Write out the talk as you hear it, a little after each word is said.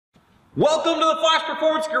Welcome to the Flash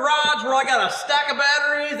Performance Garage, where I got a stack of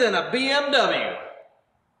batteries and a BMW.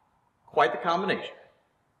 Quite the combination.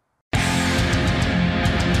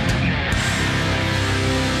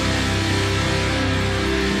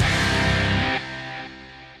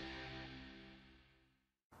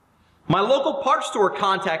 My local parts store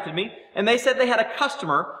contacted me, and they said they had a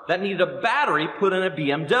customer that needed a battery put in a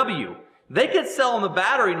BMW. They could sell them the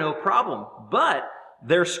battery, no problem, but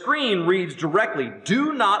their screen reads directly,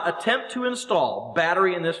 "Do not attempt to install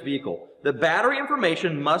battery in this vehicle. The battery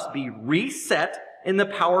information must be reset in the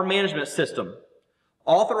power management system.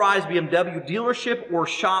 Authorized BMW dealership or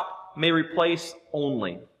shop may replace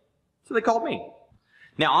only." So they called me.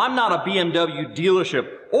 Now, I'm not a BMW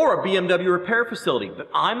dealership or a BMW repair facility, but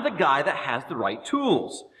I'm the guy that has the right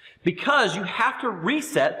tools. Because you have to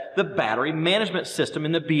reset the battery management system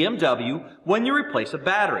in the BMW when you replace a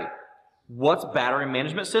battery. What's battery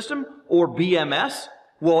management system, or BMS?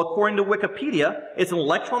 Well, according to Wikipedia, it's an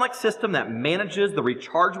electronic system that manages the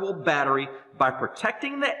rechargeable battery by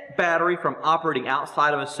protecting the battery from operating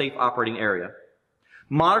outside of a safe operating area,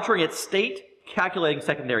 monitoring its state, calculating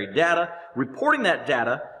secondary data, reporting that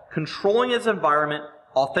data, controlling its environment,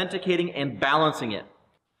 authenticating, and balancing it.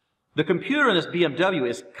 The computer in this BMW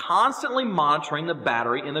is constantly monitoring the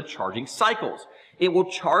battery in the charging cycles. It will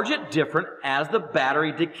charge it different as the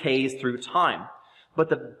battery decays through time. But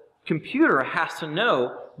the computer has to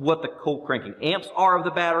know what the cold cranking amps are of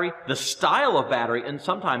the battery, the style of battery, and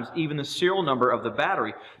sometimes even the serial number of the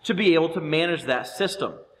battery to be able to manage that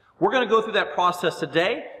system. We're going to go through that process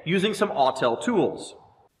today using some Autel tools.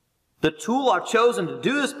 The tool I've chosen to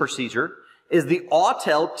do this procedure is the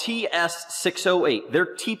Autel TS608, their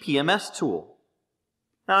TPMS tool.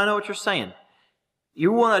 Now I know what you're saying.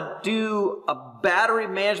 You want to do a battery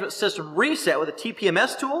management system reset with a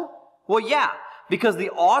TPMS tool? Well, yeah, because the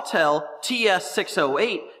Autel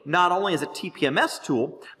TS608 not only is a TPMS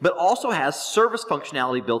tool, but also has service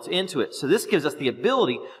functionality built into it. So this gives us the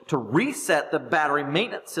ability to reset the battery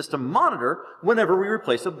maintenance system monitor whenever we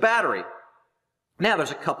replace a battery. Now,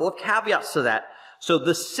 there's a couple of caveats to that. So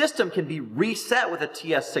the system can be reset with a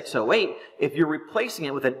TS608 if you're replacing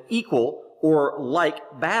it with an equal or like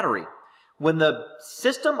battery. When the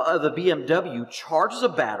system of the BMW charges a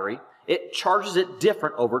battery, it charges it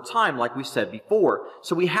different over time, like we said before.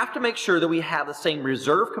 So we have to make sure that we have the same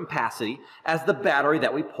reserve capacity as the battery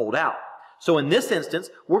that we pulled out. So in this instance,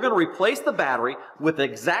 we're going to replace the battery with the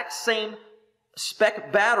exact same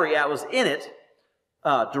spec battery that was in it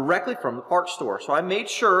directly from the parts store. So I made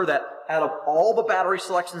sure that out of all the battery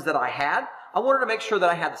selections that I had, I wanted to make sure that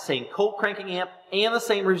I had the same cold cranking amp and the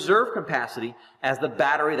same reserve capacity as the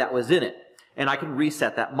battery that was in it. And I can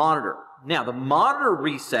reset that monitor. Now, the monitor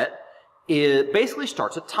reset basically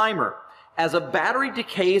starts a timer. As a battery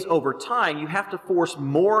decays over time, you have to force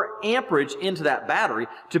more amperage into that battery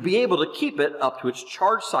to be able to keep it up to its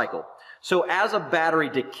charge cycle. So as a battery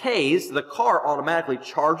decays, the car automatically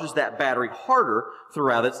charges that battery harder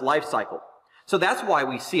throughout its life cycle. So that's why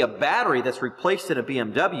we see a battery that's replaced in a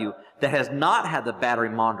BMW that has not had the battery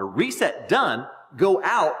monitor reset done go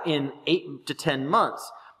out in 8 to 10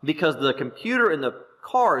 months, because the computer in the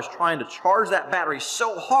car is trying to charge that battery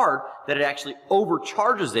so hard that it actually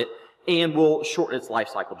overcharges it and will shorten its life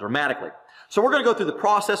cycle dramatically. So we're going to go through the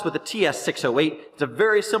process with the TS608. It's a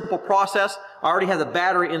very simple process. I already have the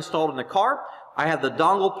battery installed in the car. I have the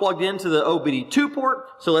dongle plugged into the OBD2 port,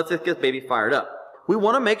 so let's get this baby fired up. We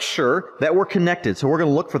want to make sure that we're connected, so we're going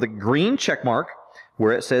to look for the green check mark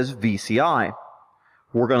where it says VCI.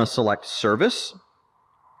 We're going to select Service,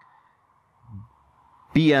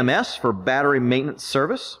 BMS for Battery Maintenance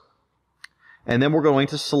Service, and then we're going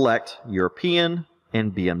to select European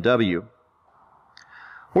and BMW.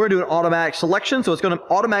 We're going to do an automatic selection, so it's going to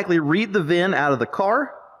automatically read the VIN out of the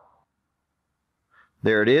car.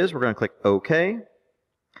 There it is. We're going to click OK.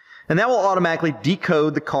 And that will automatically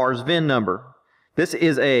decode the car's VIN number. This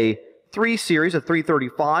is a 3 Series, a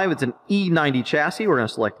 335. It's an E90 chassis. We're going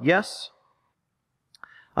to select Yes.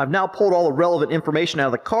 I've now pulled all the relevant information out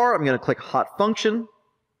of the car. I'm going to click Hot Function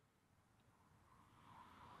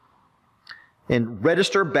and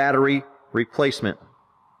Register Battery Replacement.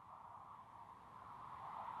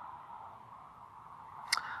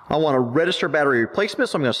 I want to register battery replacement,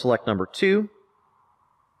 so I'm going to select number 2.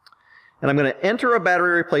 And I'm going to enter a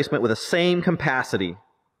battery replacement with the same capacity.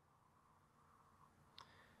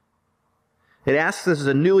 It asks if this is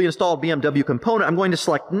a newly installed BMW component. I'm going to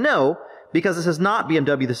select no, because this is not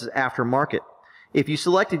BMW, this is aftermarket. If you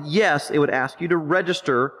selected yes, it would ask you to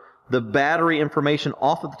register the battery information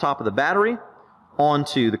off of the top of the battery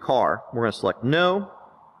onto the car. We're going to select no.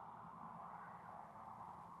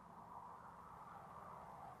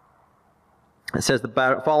 It says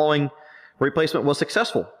the following replacement was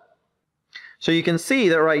successful. So you can see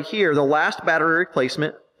that right here, the last battery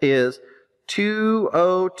replacement is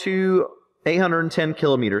 810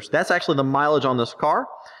 kilometers. That's actually the mileage on this car.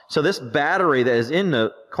 So this battery that is in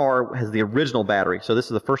the car has the original battery. So this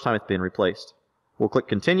is the first time it's been replaced. We'll click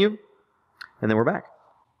continue, and then we're back.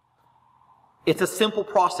 It's a simple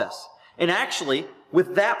process. And actually,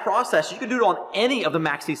 with that process, you can do it on any of the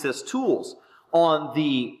MaxiSys tools. On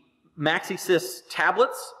the MaxiSys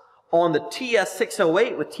tablets, on the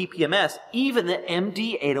TS608 with TPMS, even the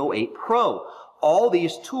MD808 Pro. All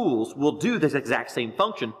these tools will do this exact same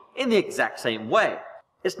function in the exact same way.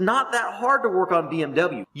 It's not that hard to work on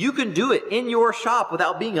BMW. You can do it in your shop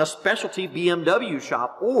without being a specialty BMW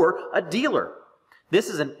shop or a dealer. This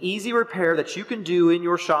is an easy repair that you can do in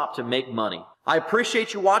your shop to make money. I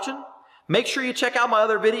appreciate you watching. Make sure you check out my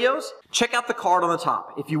other videos. Check out the card on the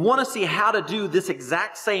top. If you want to see how to do this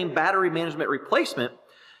exact same battery management replacement,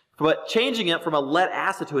 but changing it from a lead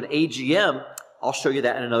acid to an AGM, I'll show you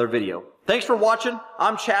that in another video. Thanks for watching.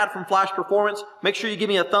 I'm Chad from Flash Performance. Make sure you give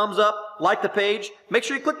me a thumbs up, like the page. Make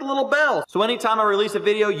sure you click the little bell so anytime I release a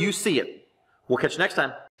video, you see it. We'll catch you next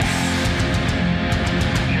time.